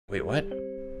Wait, what?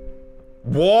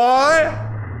 What?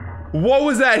 What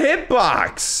was that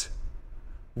hitbox?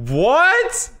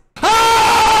 What?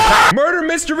 Murder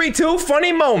Mystery 2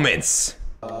 funny moments.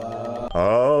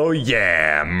 Oh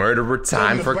yeah, murderer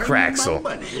time for Craxel.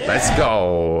 Let's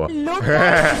go.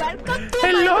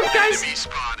 Hello guys.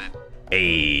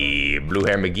 Hey, Blue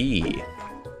Hair McGee.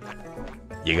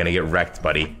 You're gonna get wrecked,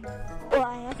 buddy. Oh,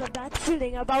 I have a bad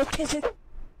feeling about this.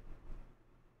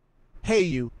 Hey,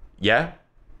 you. Yeah?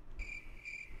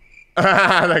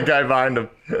 That guy behind him.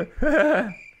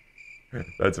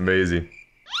 That's amazing.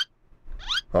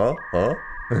 Huh? Huh?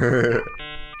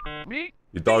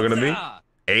 You talking to me?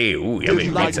 Hey, ooh, yummy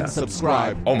Like pizza. and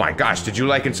subscribe. Oh my gosh, did you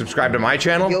like and subscribe to my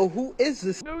channel? Yo, who is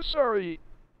this? No, sorry.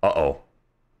 Uh-oh.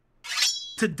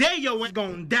 Today yo ain't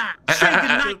gonna die. Say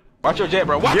goodnight. Watch your jet,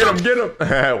 bro. Watch Get him, get him!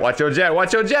 Watch your jet,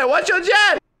 watch your jet, watch your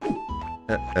jet!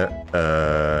 Have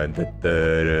a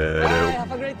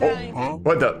great time. Oh,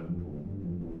 what the?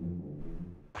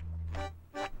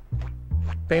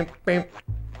 Bam, bam,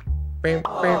 bam,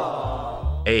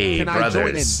 bam. Hey, Can I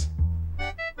brothers.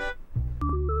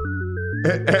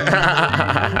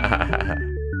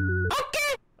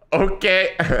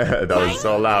 Okay. That was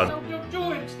so loud.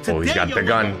 Oh, he's got the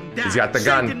gun. He's got the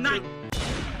gun.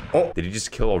 Oh, did he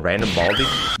just kill a random baldy?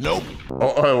 Nope.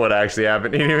 Oh, what actually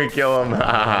happened? He didn't even kill him.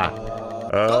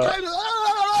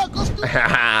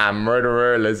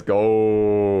 Murderer, let's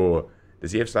go.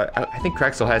 Does he have slash? I think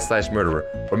Craxel has slash murderer.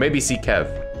 Or maybe C Kev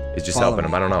is just helping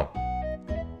him. I don't know.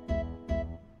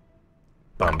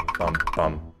 Bum, bum,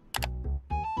 bum.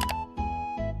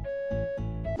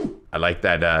 I like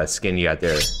that skin you got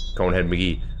there, Conehead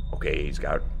McGee. Okay, he's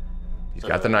got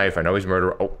the knife. I know he's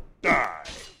murderer. Oh.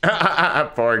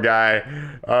 Poor guy.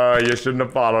 Oh, you shouldn't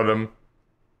have followed him.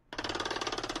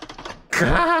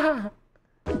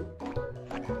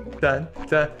 Dun,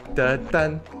 dun, dun,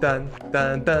 dun, dun,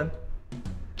 dun, dun.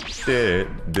 Did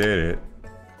it.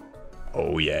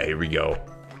 Oh yeah, here we go.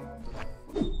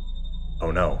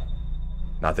 Oh no.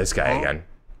 Not this guy again.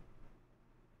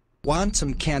 Want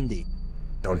some candy?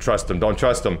 Don't trust him, don't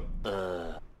trust him.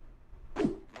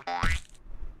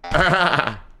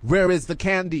 Where is the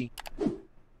candy?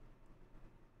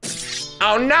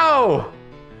 Oh no!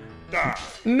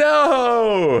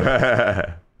 No!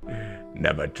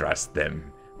 Never trust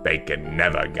them. Bacon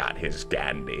never got his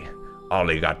candy. All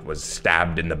he got was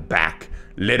stabbed in the back,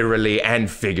 literally and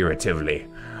figuratively.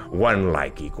 1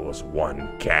 like equals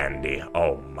 1 candy.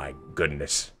 Oh my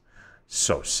goodness.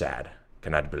 So sad.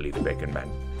 Cannot believe Bacon Man.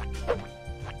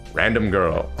 Random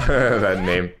girl. That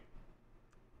name.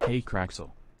 Hey,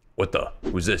 Craxel. What the?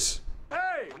 Who's this?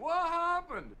 Hey, what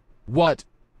happened? What?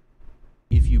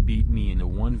 If you beat me in a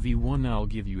 1v1, I'll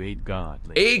give you 8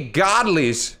 godly. 8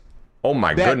 godlies? Oh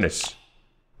my goodness.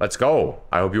 Let's go.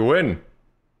 I hope you win.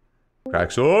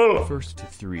 Craxel. First to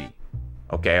 3.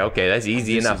 Okay, okay, that's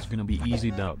easy This enough. is gonna be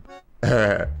easy dub.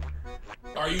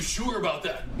 Are you sure about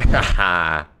that?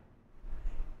 Haha.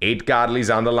 8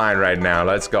 godlies on the line right now.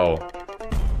 Let's go.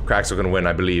 Craxel gonna win,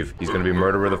 I believe. He's gonna be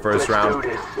murderer the first round.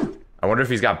 I wonder if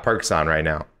he's got perks on right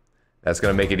now. That's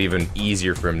gonna make it even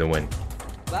easier for him to win.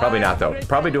 Probably not though.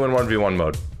 Probably doing 1v1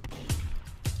 mode.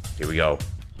 Here we go.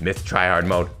 Myth tryhard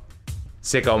mode.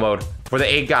 Sicko mode. For the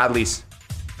 8 godlies.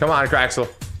 Come on, Craxel.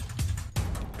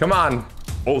 Come on.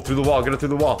 Oh, through the wall. Get it through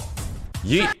the wall.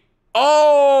 Yeet.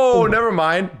 Oh, never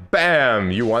mind.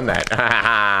 Bam. You won that.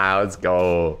 Let's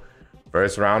go.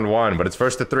 First round 1, but it's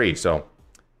first to 3, so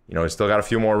you know, we still got a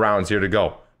few more rounds here to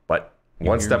go. But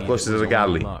one step closer to the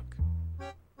godly.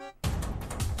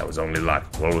 That was only luck.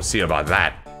 Well, we'll see about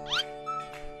that.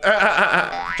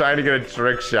 Trying to get a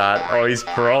trick shot. Oh, he's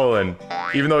crawling.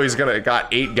 Even though he's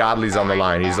got 8 godlies on the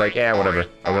line, he's like, yeah, whatever.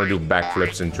 I'm gonna do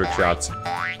backflips and trick shots.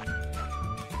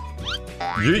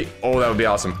 Yeet. Oh, that would be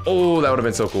awesome. Oh, that would have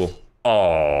been so cool.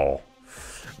 Oh,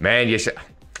 man, you should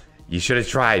have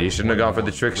tried. You shouldn't have gone for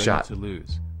the trick shot.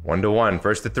 1 to 1,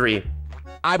 first to 3.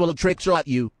 I will trick shot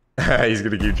you. He's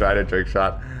gonna keep trying to trick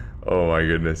shot. Oh my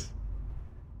goodness.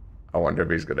 I wonder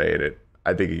if he's gonna hit it.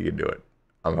 I think he can do it.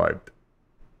 I'm hyped.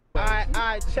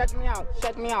 Alright, check me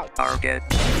out, Target.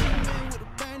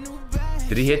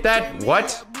 Did he hit that?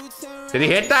 What? Did he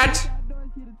hit that?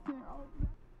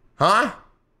 Huh?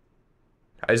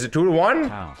 Is it 2 to 1?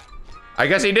 How? I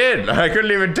guess he did. I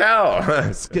couldn't even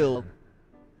tell. Skill.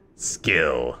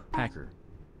 Skill. Hacker.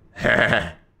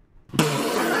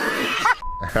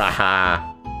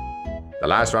 The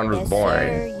last round was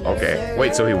boring. Okay.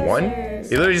 Wait, so he won?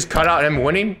 He literally just cut out him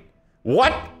winning?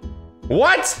 What?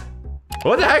 What?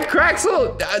 What the heck,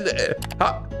 Craxel?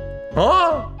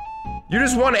 Huh? You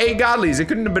just won 8 godlies. It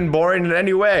couldn't have been boring in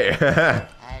any way. I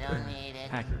don't need it.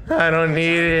 Hacker. I don't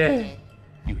need it.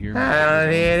 You hear me? I don't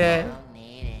need it.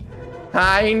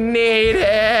 I need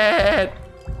it.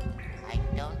 I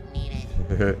don't need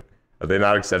it. Are they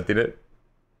not accepting it?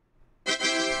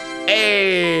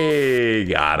 Hey,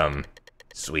 got him.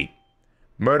 Sweet.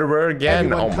 Murderer again.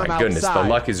 Everyone Oh my come goodness, the outside.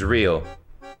 luck is real.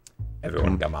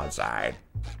 Everyone come outside.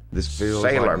 This feels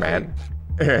Sailor like man.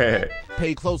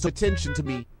 Pay close attention to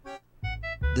me.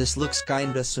 This looks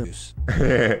kinda sus.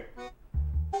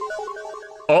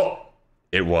 Oh,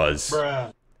 it was.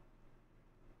 Bruh.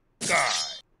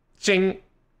 Shing,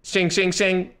 shing, shing,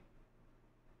 shing.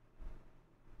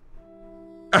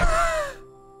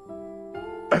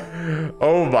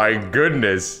 Oh my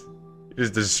goodness. He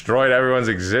just destroyed everyone's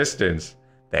existence.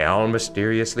 They all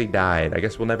mysteriously died. I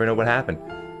guess we'll never know what happened.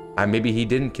 Maybe he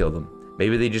didn't kill them.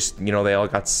 Maybe they just, you know, they all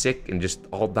got sick and just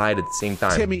all died at the same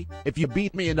time. Timmy, if you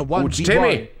beat me in a it's 1v1,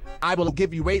 Timmy. I will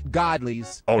give you 8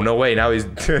 godlies. Oh, no way. Now he's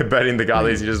betting the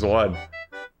godlies he just won.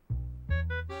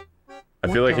 I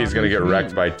feel like he's gonna get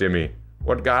wrecked by Timmy.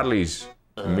 What godlies?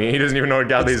 Me? He doesn't even know what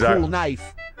godlies It's a are. cool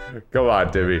knife. Come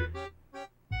on, Timmy.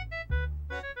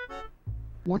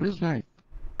 What is knife?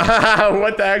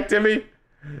 What the heck, Timmy?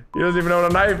 He doesn't even know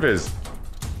what a knife is.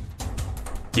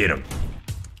 Get him.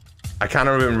 I kind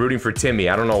of have been rooting for Timmy.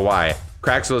 I don't know why.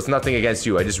 Craxel, it's nothing against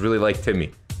you. I just really like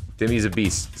Timmy. Timmy's a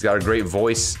beast. He's got a great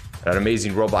voice, an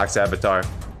amazing Roblox avatar,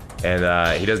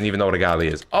 and he doesn't even know what a godly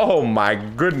is. Oh my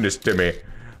goodness, Timmy.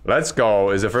 Let's go.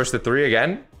 Is it first to 3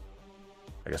 again?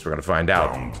 I guess we're gonna find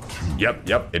out.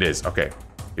 Yep, it is. Okay,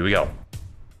 here we go.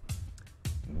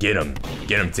 Get him,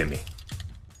 Timmy.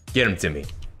 Get him, Timmy.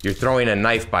 You're throwing a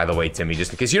knife, by the way, Timmy,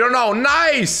 just in case you don't know.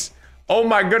 Nice! Oh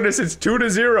my goodness, it's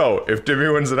 2-0. If Timmy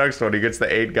wins the next one, he gets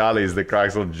the 8 gollies that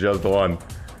Craxel just won.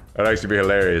 That'd actually be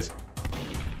hilarious.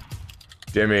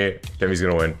 Timmy's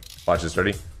gonna win. Watch this,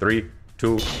 ready? 3,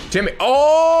 2, Timmy.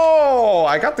 Oh!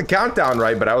 I got the countdown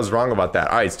right, but I was wrong about that.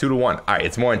 All right, it's 2-1. All right,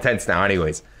 it's more intense now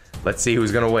anyways. Let's see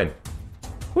who's gonna win.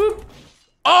 Whoop.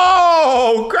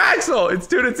 Oh, Craxel! It's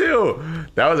 2-2.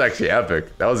 That was actually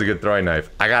epic. That was a good throwing knife.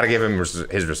 I gotta give him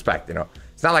his respect, you know.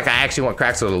 It's not like I actually want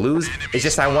Craxel to lose. It's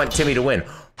just I want Timmy to win.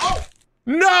 Oh!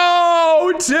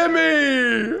 No,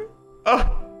 Timmy!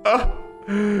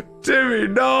 Timmy,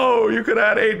 no! You could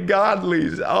have had 8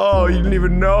 godlies. Oh, you didn't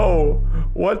even know.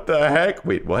 What the heck?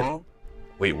 Wait, what?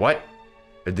 Wait, what?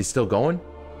 Are they still going?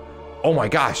 Oh my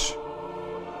gosh.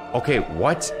 Okay,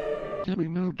 what? Timmy,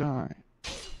 no die.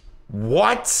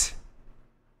 What?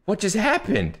 What just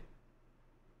happened?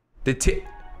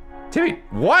 Timmy,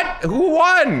 what? Who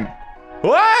won?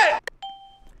 What?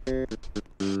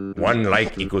 1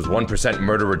 like equals 1%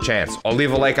 murderer chance. I'll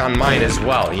leave a like on mine as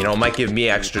well. You know, it might give me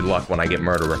extra luck when I get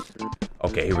murderer.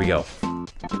 Okay, here we go.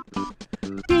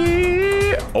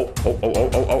 Oh.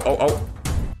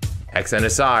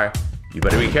 xEnesR. You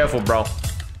better be careful, bro.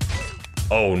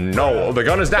 Oh no, the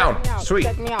gun is down. Sweet.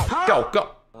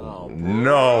 Go. Oh,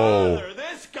 no.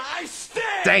 This guy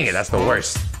stinks. Dang it, that's the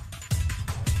worst.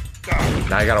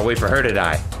 Now I gotta wait for her to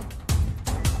die.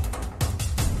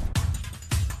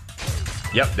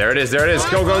 Yep, there it is.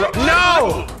 Go.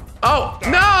 No! Oh,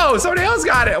 no! Somebody else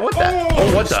got it. What the?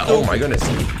 Oh, what the? Oh my goodness.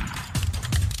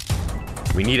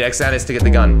 We need xEnes to get the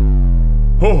gun.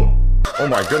 Oh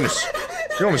my goodness.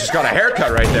 You almost just got a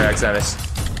haircut right there, xEnes.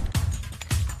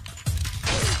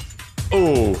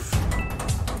 Oof.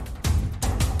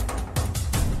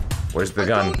 Where's the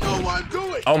gun?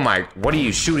 Oh my, what are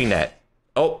you shooting at?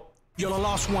 Oh. You're the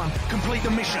last one. Complete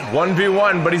the mission.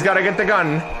 1v1, but he's gotta get the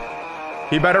gun.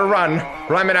 He better run.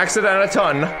 Rhyme an accident a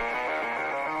ton.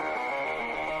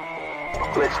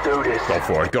 Let's do this. Go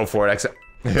for it,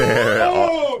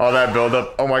 all that build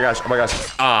up. Oh my gosh.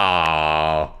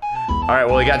 Oh. Alright,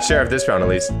 well, he got sheriff this round at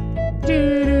least.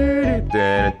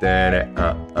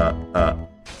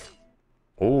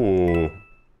 Ooh.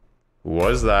 Who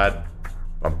was that?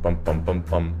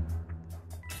 Bum.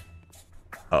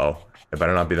 Uh-oh. It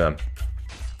better not be them.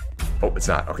 Oh, it's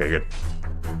not. Okay, good.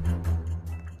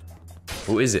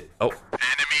 Who is it? Oh.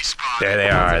 There they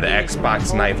are, the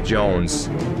Xbox Knife Jones.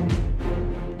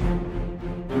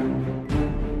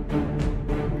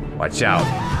 Watch out.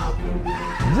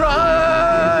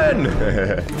 Run!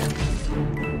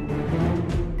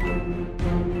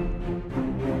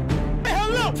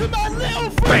 Hello to my little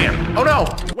friend. Bam! Oh no!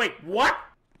 Wait, what?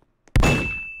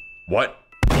 What?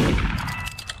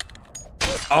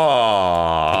 Oh!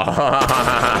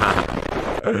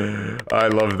 I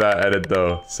love that edit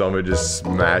though. Someone just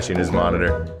smashing his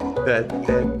monitor.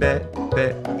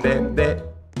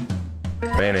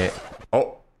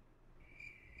 Oh!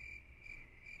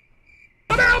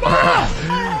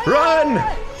 Run!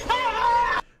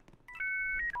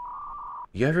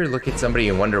 You You ever look at somebody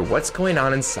and wonder what's going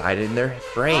on inside in their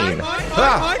brain? You're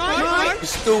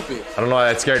stupid. I don't know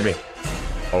why that scared me.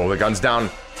 Oh, the gun's down.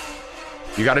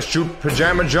 You gotta shoot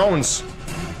Pajama Jones.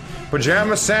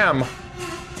 Pajama Sam.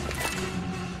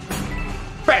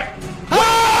 Bam!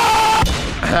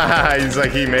 He's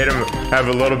like, he made him have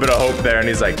a little bit of hope there, and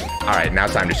he's like, all right, now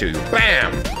time to shoot.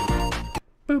 Bam!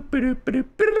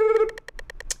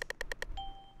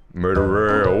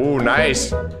 Murderer. Oh,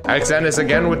 nice. xEnesR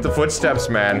again with the footsteps,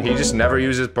 man. He just never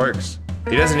uses perks.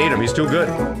 He doesn't need them. He's too good.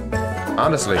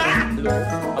 Honestly.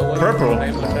 Purple.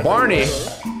 Barney.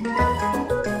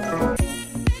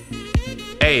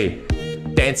 Hey.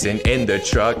 Dancing in the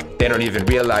truck. They don't even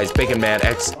realize Bacon Man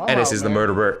xEnesR is the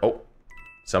murderer. Oh.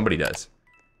 Somebody does.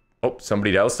 Oh,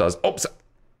 somebody else does. Oh,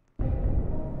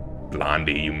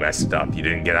 Blondie, you messed up. You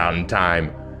didn't get out in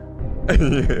time.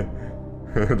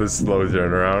 The slow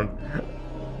turnaround.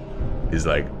 He's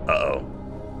like, uh-oh.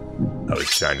 I was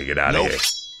trying to get out of here.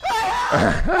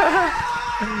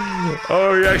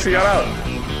 Oh, he actually got out.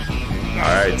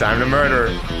 Alright, time to murder.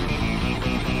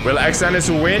 Will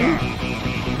xEnesR win?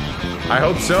 I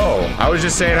hope so. I was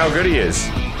just saying how good he is.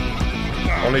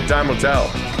 Only time will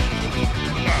tell.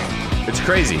 It's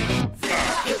crazy.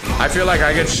 I feel like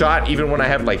I get shot even when I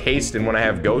have like haste and when I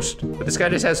have ghost, but this guy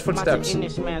just has footsteps.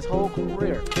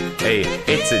 Hey,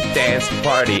 it's a dance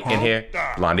party in here.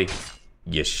 Blondie,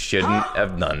 you shouldn't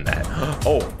have done that.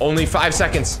 Oh, only 5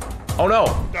 seconds. Oh no.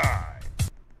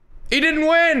 He didn't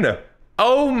win.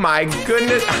 Oh my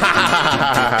goodness.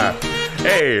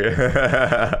 Hey.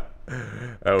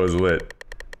 That was lit.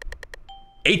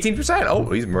 18%. Oh,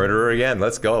 he's murderer again.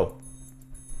 Let's go.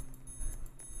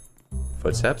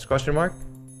 Footsteps, question mark?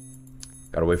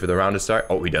 Gotta wait for the round to start.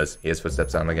 Oh, he does. He has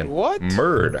footsteps on again. What?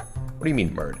 Murd. What do you mean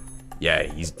murd? Yeah,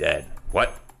 he's dead. What?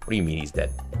 What do you mean he's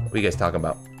dead? What are you guys talking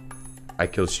about? I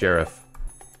killed Sheriff.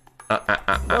 Bro,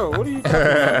 what are you talking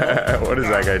about? What is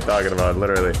that guy talking about?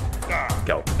 Literally.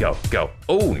 Go, go, go.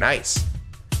 Oh, nice.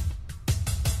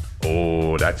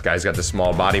 Oh, that guy's got the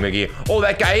small body, McGee. Oh,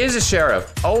 that guy is a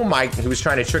sheriff. Oh my, he was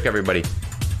trying to trick everybody.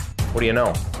 What do you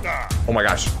know? Oh my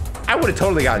gosh. I would have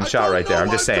totally gotten shot right there.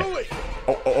 I'm just saying.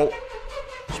 Oh, oh, oh.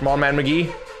 Small man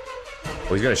McGee.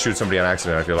 Oh, he's gonna shoot somebody on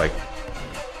accident, I feel like.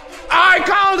 I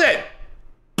called it!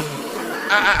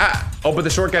 Oh, but the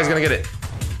short guy's gonna get it.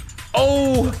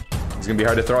 Oh! It's gonna be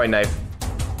hard to throw a knife.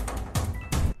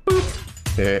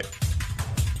 Boop. Yeah.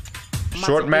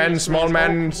 Short man, small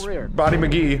man, body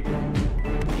McGee.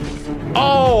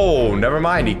 Oh, never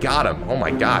mind. He got him. Oh my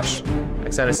gosh.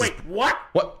 xEnesR. Wait, what?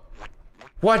 What?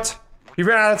 What? He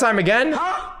ran out of time again?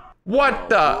 Huh? What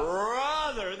the?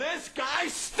 Brother, this guy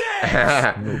stinks!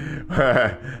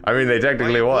 I mean, they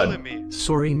technically won.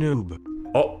 Sorry, noob.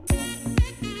 Oh.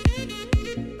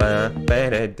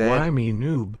 Why me,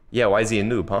 noob? Yeah, why is he a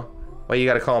noob, huh? Why you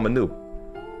gotta call him a noob?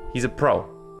 He's a pro.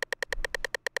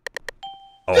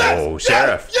 Oh, yes,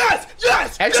 Sheriff. Yes!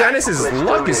 Yes! xEnesR's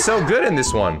luck is so good in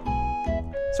this one.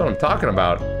 That's what I'm talking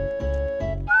about.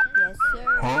 Yes,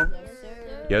 sir.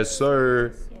 Yes,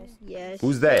 sir. Yes.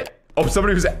 Who's that? Oh,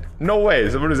 somebody who's... No way.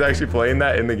 Somebody who's actually playing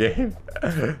that in the game.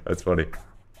 That's funny.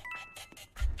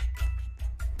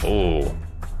 Oh.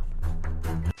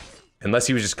 Unless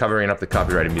he was just covering up the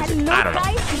copyrighted music. Hello, I don't know.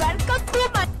 guys. Welcome to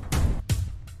my...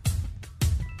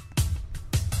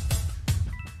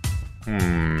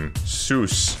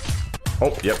 Seuss.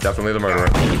 Oh, yep, definitely the murderer.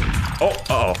 Oh,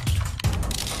 uh-oh.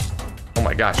 Oh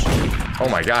my gosh. Oh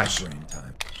my gosh.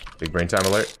 Big brain time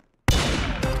alert.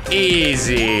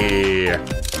 Easy.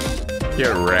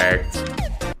 Get wrecked.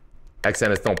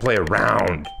 xEnesR don't play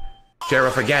around.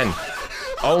 Sheriff again.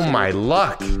 Oh my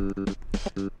luck.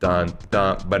 Dun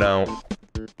dun ba-dum.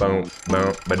 Boom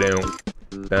boom ba-doom.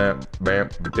 Dun bam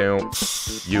ba-doom.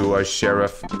 You are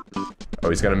sheriff. Oh,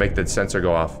 he's gonna make the sensor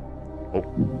go off. Oh,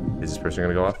 is this person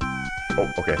gonna go off? Oh,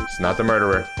 okay. It's not the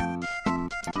murderer.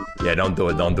 Yeah, don't do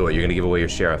it. Don't do it. You're gonna give away your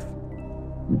sheriff.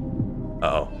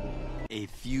 Uh-oh. A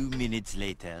few minutes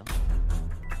later.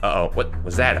 Uh-oh. What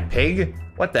was that? A pig?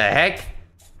 What the heck?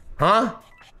 Huh?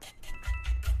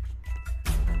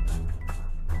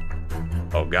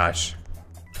 Oh gosh.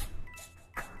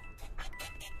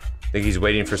 I think he's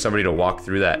waiting for somebody to walk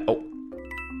through that. Oh.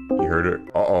 He heard her.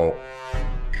 Uh-oh.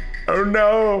 Oh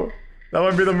no! That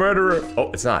might be the murderer.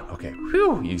 Oh, it's not. Okay.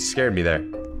 Whew, you scared me there.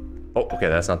 Oh, okay,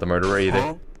 that's not the murderer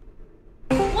either.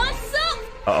 What's up?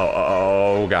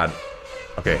 Uh-oh, oh god.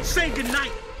 Okay. Say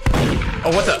goodnight.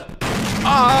 Oh, what the?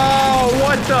 Oh,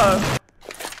 what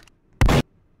the?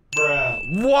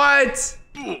 Bruh. What?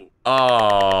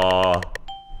 Oh.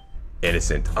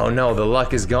 Innocent. Oh no, the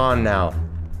luck is gone now.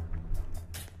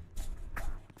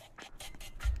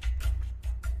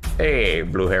 Hey,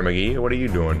 blue hair McGee, what are you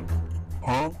doing?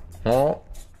 Huh? Huh?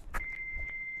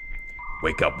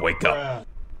 Wake up, wake up.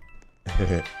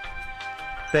 Check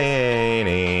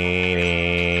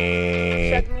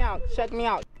me out, check me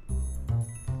out.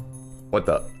 What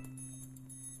the?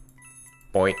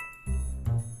 Point.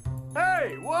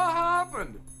 Hey, what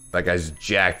happened? That guy's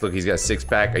jacked. Look, he's got a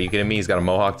six-pack. Are you kidding me? He's got a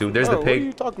mohawk, dude. There's Bro, the what are you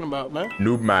pig. talking about, man?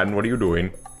 Noob man, what are you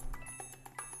doing?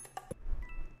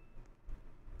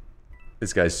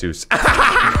 This guy's Seuss.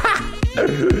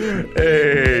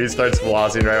 Hey, he starts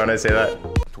flossing right when I say that.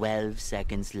 12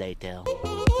 seconds later.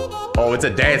 Oh, it's a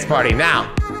dance party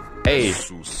now. Hey.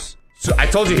 So I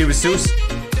told you he was Seuss.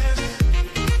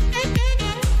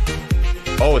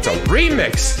 Oh, it's a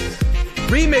remix.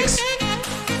 Remix.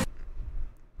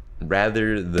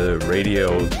 Rather the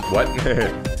radio. What?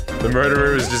 The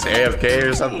murderer was just AFK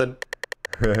or something?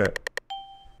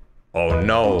 Oh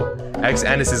no.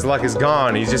 xEnesR's luck is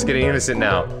gone. He's just getting innocent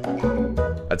now.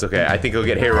 That's okay. I think he'll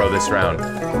get hero this round.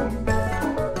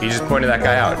 He just pointed that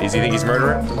guy out. Does he think he's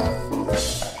murderer?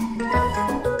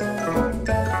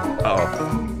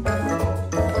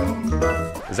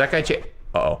 Uh-oh. Is that guy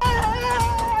uh-oh.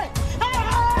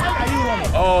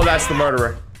 Oh, that's the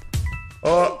murderer.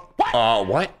 Oh.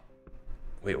 What?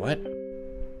 Wait, what?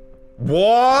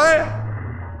 What?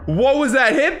 What was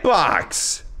that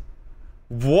hitbox?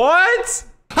 What?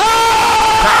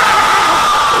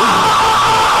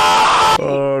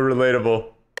 Oh,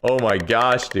 relatable. Oh my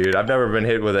gosh, dude. I've never been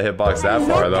hit with a hitbox that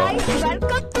far, though.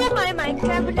 Welcome to my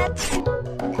Minecraft.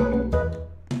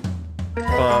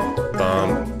 Bum,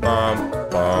 bum, bum,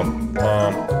 bum,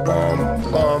 bum, bum,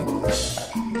 bum.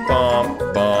 Bum,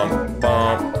 bum,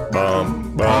 bum,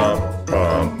 bum, bum,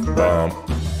 bum, bum,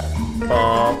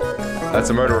 bum. That's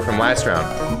a murderer from last round.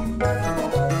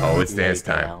 Oh, it's dance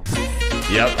time.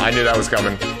 Yep, I knew that was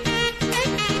coming.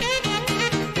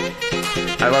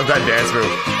 I love that dance move.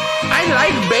 I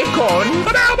like bacon.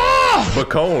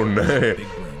 Bacon.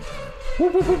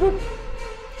 Whoop, whoop, whoop, whoop.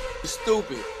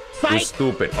 Stupid. You're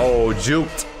stupid. Oh,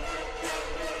 juked.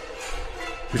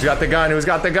 Who's got the gun? Who's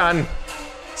got the gun?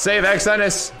 Save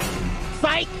xEnesR.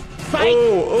 Fight!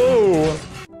 Oh, oh.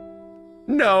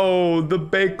 No, the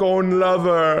bacon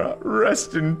lover.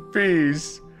 Rest in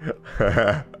peace.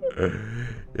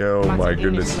 Oh my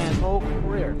goodness.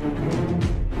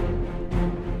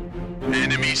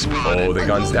 Enemy spotted. Oh, the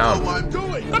gun's down.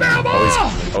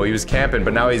 Oh, he was camping,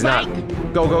 but now he's not.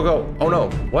 Go, go, go. Oh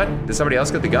no. What? Did somebody else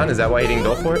get the gun? Is that why he didn't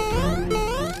go for it?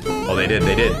 Oh, they did.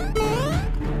 They did.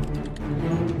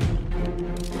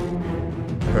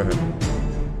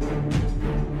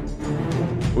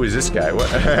 Who is this guy? What?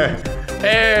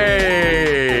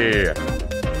 Hey!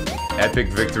 Epic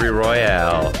victory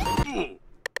royale.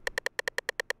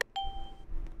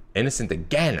 Innocent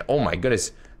again. Oh my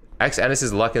goodness.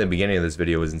 xEnesR's luck in the beginning of this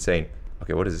video was insane.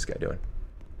 Okay, what is this guy doing?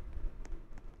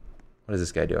 What is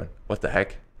this guy doing? What the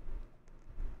heck?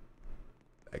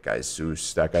 That guy's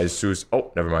Seuss. That guy's Seuss.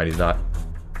 Oh, never mind. He's not.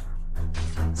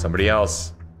 Somebody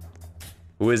else.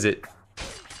 Who is it?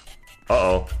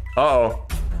 Uh-oh. Uh-oh.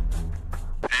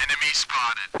 Enemy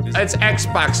spotted. It's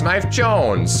Xbox Knife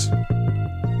Jones.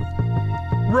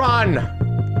 Run!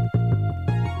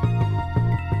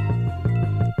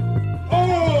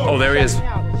 Oh, there he is.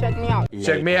 Check me out.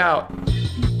 Check me out.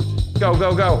 Go,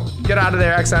 go, go. Get out of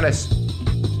there, xEnesR.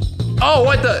 Oh,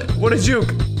 what the? What a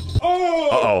juke.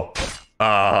 Uh-oh.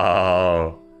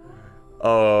 Oh.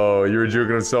 Oh, you were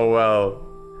juking him so well.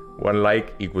 1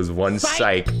 like equals 1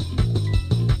 psych.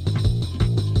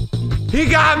 He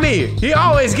got me! He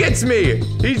always gets me!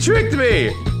 He tricked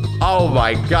me! Oh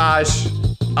my gosh.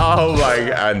 Oh my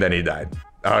god. And then he died.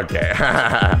 Okay.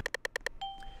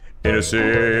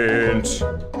 Innocent.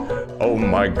 Oh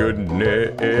my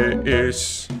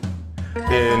goodness.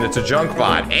 And it's a junk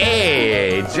bot.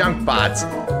 Hey, junk bots.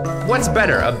 What's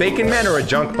better, a bacon man or a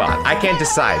junk bot? I can't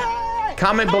decide.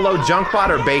 Comment below junk bot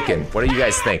or bacon. What do you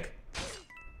guys think?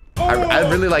 I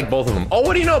really like both of them. Oh,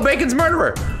 what do you know? Bacon's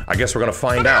murderer. I guess we're gonna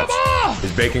find out.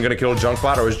 Is Bacon gonna kill junk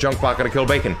bot or is junk bot gonna kill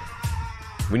Bacon?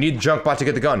 We need junk bot to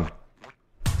get the gun.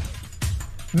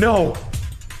 No.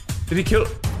 Did he kill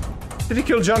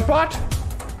junk bot?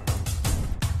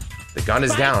 The gun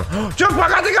is down. Junk bot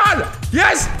got the gun!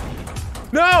 Yes!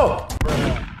 No!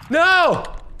 No!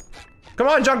 Come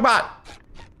on, junk bot.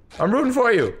 I'm rooting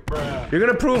for you. You're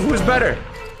gonna prove who's better.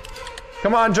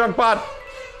 Come on, junk bot.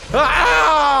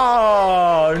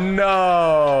 Oh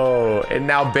no! And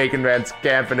now Bacon Man's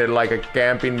camping it like a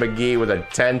camping McGee with a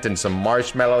tent and some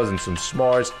marshmallows and some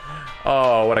s'mores.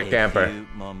 Oh, what a camper. A few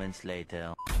moments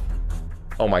later.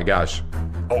 Oh my gosh.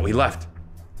 Oh, he left.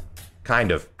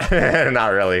 Kind of.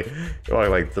 Not really. He walked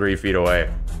like 3 feet away.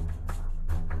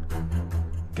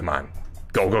 Come on.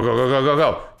 Go, go, go, go, go, go,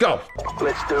 go, go!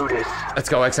 Let's do this. Let's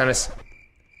go, xEnesR.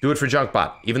 Do it for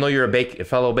Junkbot. Even though you're a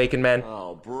fellow bacon man.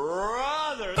 Oh,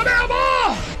 brother.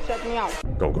 Check me out.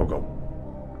 Go, go, go.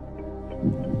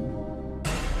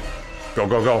 Go,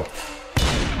 go, go.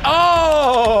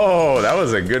 Oh! That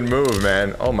was a good move,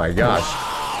 man. Oh my gosh.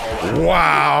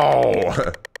 Wow!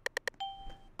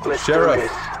 Let's Sheriff, do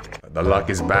this. the luck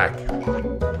is back.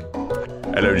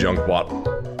 Hello, Junkbot.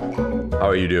 How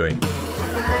are you doing?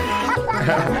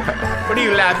 What are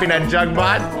you laughing at,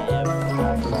 Junkbot?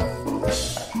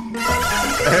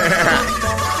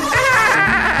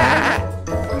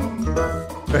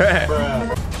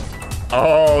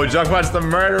 Oh, Junkbot's the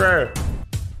murderer.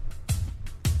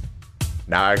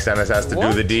 Now xEnesR has to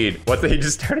do the deed. What? He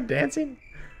just started dancing?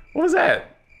 What was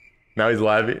that? Now he's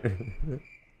laughing.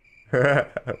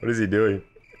 What is he doing?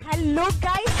 Hello,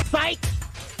 guys. Fight.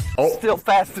 Oh. Still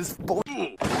fast as bull.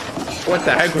 What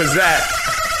the heck was that?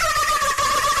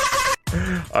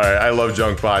 Alright, I love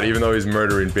Junkbot, even though he's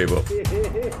murdering people.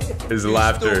 His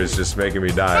laughter is just making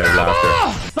me die of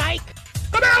laughter. Fight.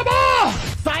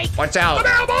 Fight. Watch out!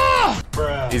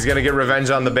 He's gonna get revenge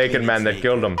on the Bacon Man that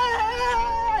killed him.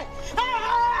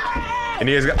 And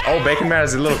he has got— oh, Bacon Man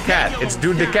has a little cat. It's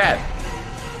Dude the Cat.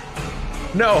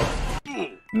 No!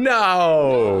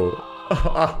 No!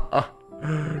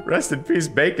 Rest in peace,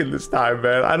 Bacon this time,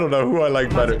 man. I don't know who I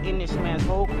like better. In this man's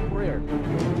whole career.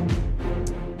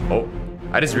 Oh,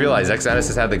 I just realized xEnesR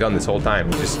has had the gun this whole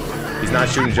time. He's not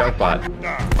shooting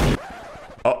Junkbot.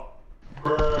 Oh.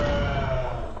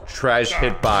 Trash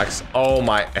hitbox. Oh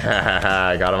my.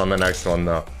 I got him on the next one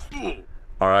though.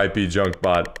 R.I.P.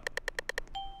 Junkbot.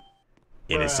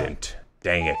 Innocent.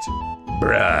 Dang it.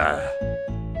 Bruh.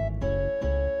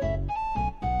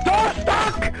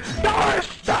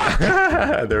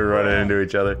 They're running into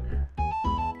each other.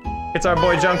 It's our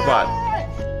boy Junkbot.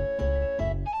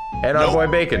 And our boy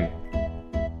Bacon.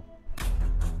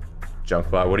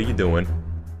 Junkbot, what are you doing?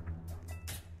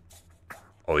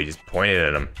 Oh, he just pointed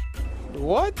at him.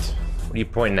 What? What are you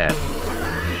pointing at?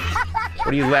 What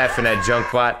are you laughing at,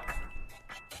 Junkbot?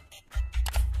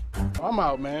 I'm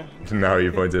out, man. Now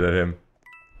you pointed at him.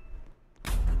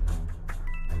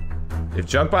 If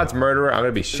Junkbot's murderer, I'm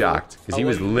gonna be shocked. Because he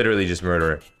was literally just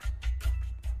murderer.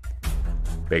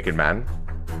 Bacon Man.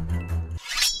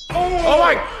 Oh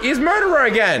my! He's murderer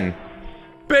again!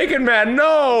 Bacon Man,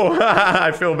 no!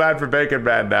 I feel bad for Bacon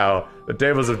Man now. The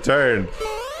tables have turned.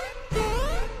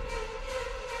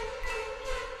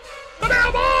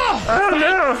 Oh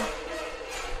no!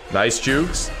 Nice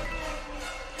jukes.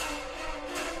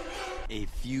 A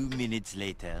few minutes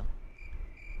later.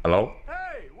 Hello?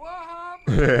 Hey, what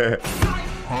happened?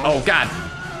 Oh god!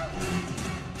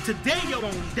 Today you're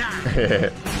gonna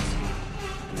die.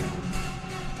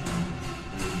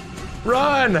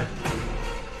 Run!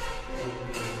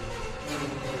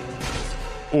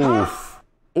 Oof.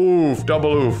 Oof,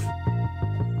 double oof.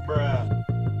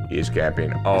 He is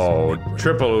camping. Oh,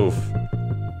 triple oof.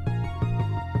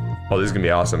 Oh, this is gonna be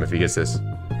awesome if he gets this.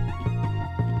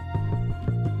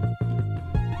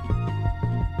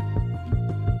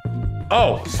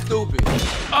 Oh! Stupid.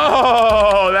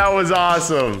 Oh, that was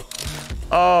awesome.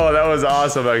 Oh, that was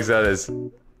awesome,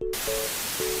 xEnesR.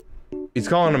 He's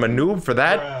calling him a noob for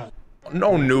that?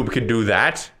 No noob could do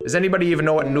that. Does anybody even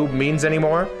know what noob means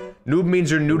anymore? Noob means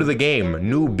you're new to the game.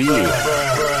 Newbie.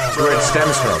 That's where it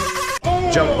stems from.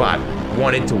 Junkbot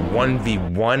wanted to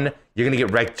 1v1. You're gonna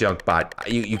get wrecked, Junkbot.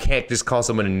 You can't just call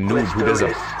someone a noob who does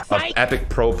a epic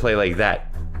pro play like that.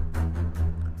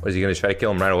 What, is he gonna try to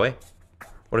kill him right away?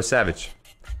 What a savage.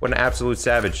 What an absolute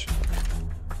savage.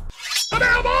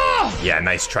 Yeah,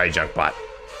 nice try, Junkbot.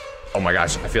 Oh my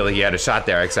gosh, I feel like he had a shot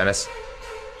there, xEnesR.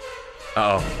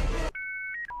 Uh-oh.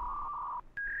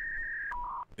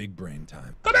 Big brain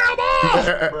time.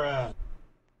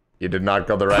 You did not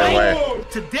go the right way.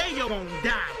 Today you're gonna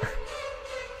die.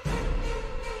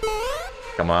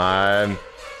 Come on.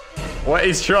 What?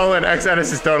 He's trolling. xEnesR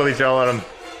is totally trolling him.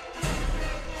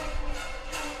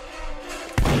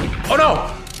 Oh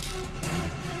no!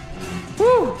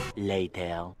 Woo!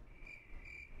 Later.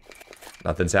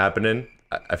 Nothing's happening.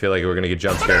 I feel like we're gonna get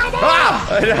jump scared. Ah!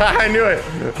 I knew it.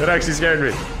 That actually scared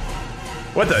me.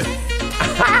 What the?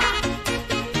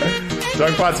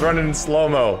 Junkbot's running in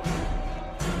slow-mo.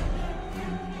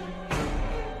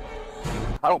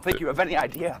 I don't think you have any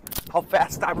idea how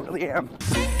fast I really am.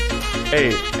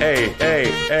 Hey, hey, hey,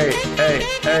 hey, hey,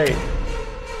 hey.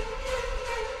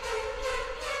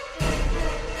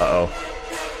 Uh-oh.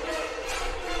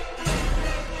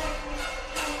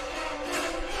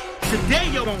 Today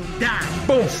you're gonna die.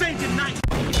 Boom. Say goodnight.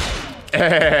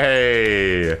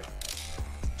 Hey!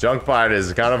 Junkbot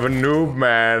is kind of a noob,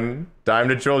 man. Time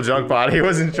to troll Junkbot. He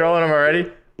wasn't trolling him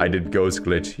already. I did ghost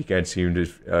glitch. He can't seem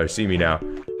to see me now.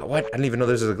 What? I didn't even know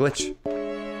this was a glitch.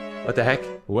 What the heck?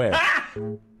 Where?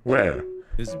 Where?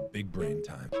 This is big brain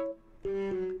time.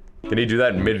 Can he do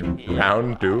that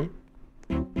mid-round too?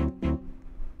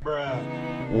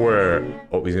 Bruh. Where?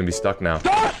 Oh, he's gonna be stuck now.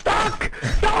 Stuck!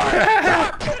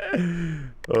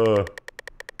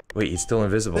 Wait, he's still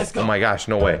invisible. Oh my gosh,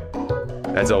 no way.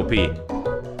 That's OP.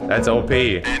 That's OP.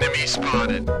 Enemy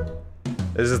spotted.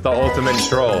 This is the ultimate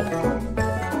troll.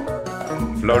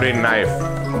 Floating knife.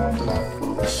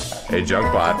 Hey,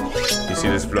 Junkbot. You see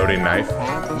this floating knife?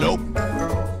 Nope.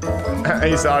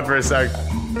 He saw it for a sec.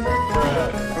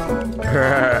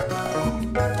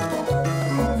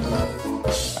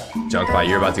 Junkbot,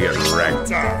 you're about to get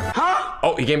wrecked. Huh?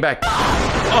 Oh, he came back.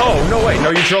 Oh, no way. No,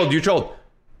 you trolled. You trolled.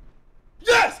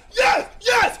 Yes! Yes!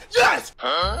 Yes! Yes!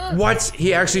 Huh? What?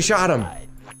 He actually shot him.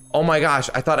 Oh my gosh.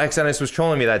 I thought xEnesR was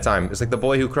trolling me that time. It's like the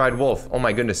boy who cried wolf. Oh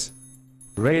my goodness.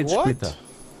 Rage quitter.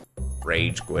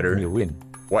 Rage quitter. You win.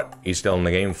 What? He's still in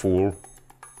the game, fool.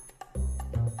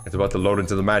 It's about to load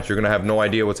into the match. You're gonna have no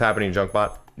idea what's happening,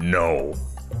 Junkbot. No.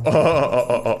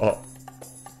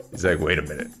 He's like, wait a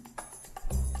minute.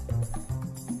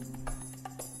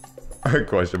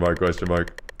 Question mark, question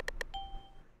mark.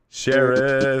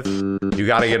 Sheriff. You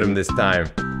gotta get him this time.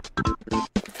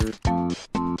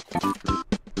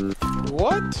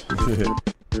 What?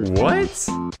 What?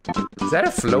 Is that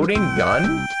a floating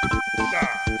gun?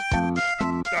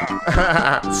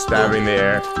 Stabbing the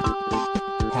air.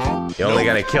 You're only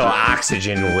gonna kill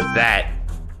oxygen with that.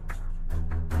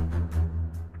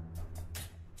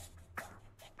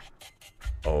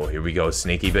 Oh, here we go,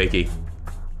 sneaky bakey.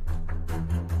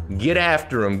 Get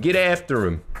after him, get after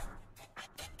him.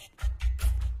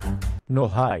 No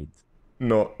hide.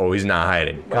 No, oh, he's not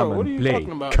hiding. Bro, Come what are and you play.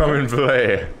 talking about? Come and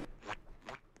play.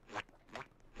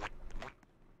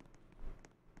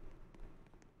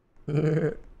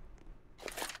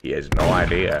 He has no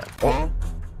idea. Oh.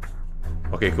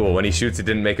 Okay, cool. When he shoots, it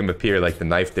didn't make him appear like the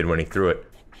knife did when he threw it.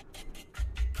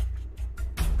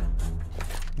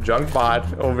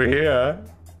 Junkbot over here.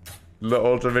 The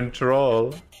ultimate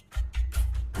troll.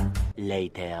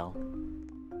 Later.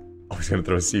 Oh, he's gonna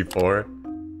throw C4.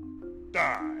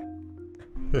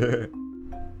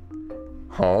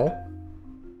 Huh?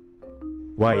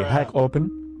 Why hack open?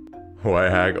 Why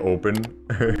hack open?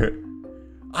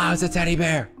 Oh, it's a teddy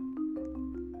bear.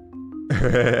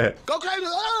 Go crazy!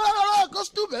 Ah, go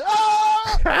stupid!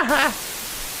 Ah!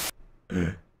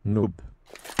 Noob.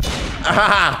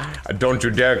 Don't you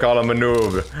dare call him a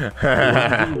noob.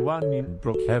 1v1 in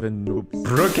Brookhaven noobs.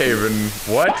 Brookhaven?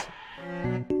 What?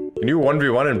 Can you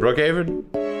 1v1 in Brookhaven?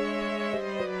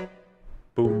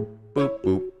 Boop, boop,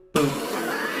 boop,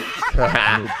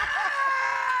 boop.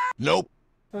 Nope.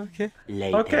 Okay.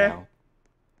 Later. Okay.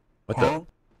 What the?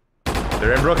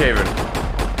 They're in Brookhaven.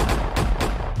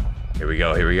 Here we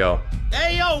go, here we go.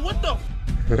 Hey, yo, what the?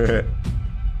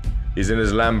 He's in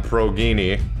his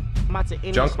Lamborghini.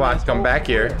 Junkbot, come back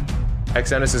here.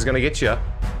 xEnesR is gonna get you.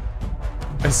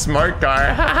 A smart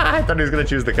car. I thought he was gonna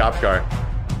choose the cop car.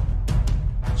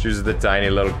 Chooses the tiny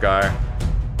little car.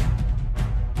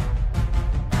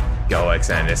 Go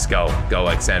xEnesR, go. Go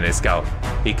xEnesR, go.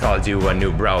 He called you a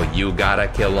new bro. You gotta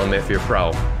kill him if you're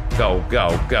pro. Go,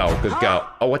 go, go, go, go.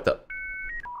 Oh, what the?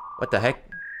 What the heck?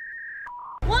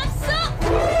 What's up?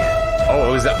 Oh,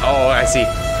 it was that. Oh, I see.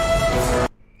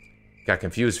 Got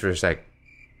confused for a sec.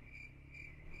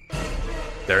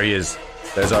 There he is.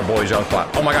 There's our boy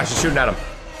Junkbot. Oh my gosh, he's shooting at him.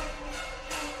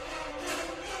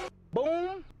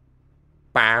 Boom.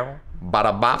 Bow.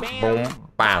 Bada bop. Boom.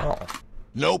 Bow.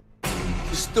 Nope.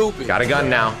 Stupid. Got a gun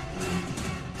now.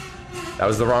 That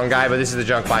was the wrong guy, but this is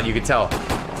the Junkbot. You can tell.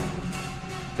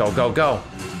 Go, go, go.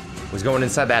 Who's going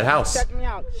inside that house? Check me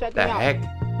out. Check The me out. heck?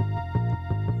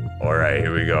 Alright,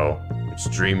 here we go.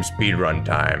 Extreme speedrun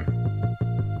time.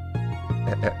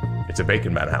 It's a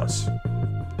Bacon Man house.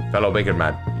 Fellow Bacon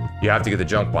Man, you have to get the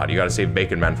Junkbot. You gotta save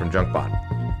Bacon Man from Junkbot.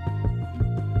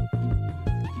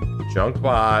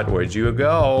 Junkbot, where'd you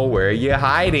go? Where are you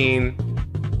hiding?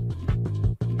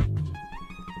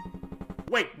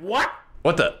 Wait, what?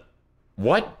 What the?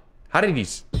 What? How did he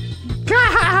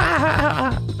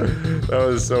That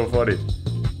was so funny.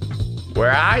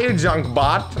 Where are you,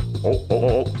 Junkbot? Oh, oh,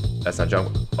 oh, oh. That's not Junk.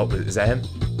 Oh, is that him?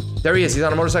 There he is. He's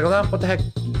on a motorcycle now? What the heck?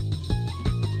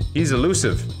 He's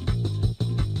elusive.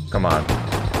 Come on.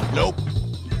 Nope.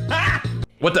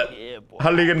 What the? How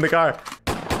did he get in the car?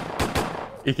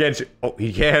 He can't shoot. Oh,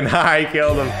 he can. I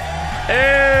killed him.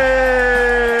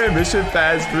 Hey! Mission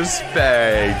passed.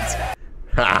 Respect.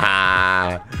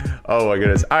 Oh my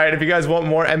goodness. All right, if you guys want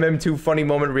more MM2 funny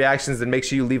moment reactions, then make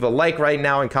sure you leave a like right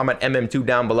now and comment MM2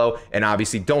 down below. And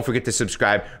obviously, don't forget to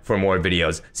subscribe for more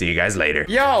videos. See you guys later.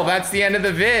 Yo, that's the end of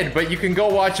the vid, but you can go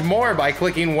watch more by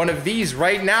clicking one of these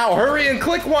right now. Hurry and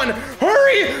click one.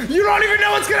 Hurry! You don't even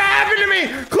know what's gonna happen to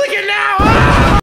me. Click it now. Ah!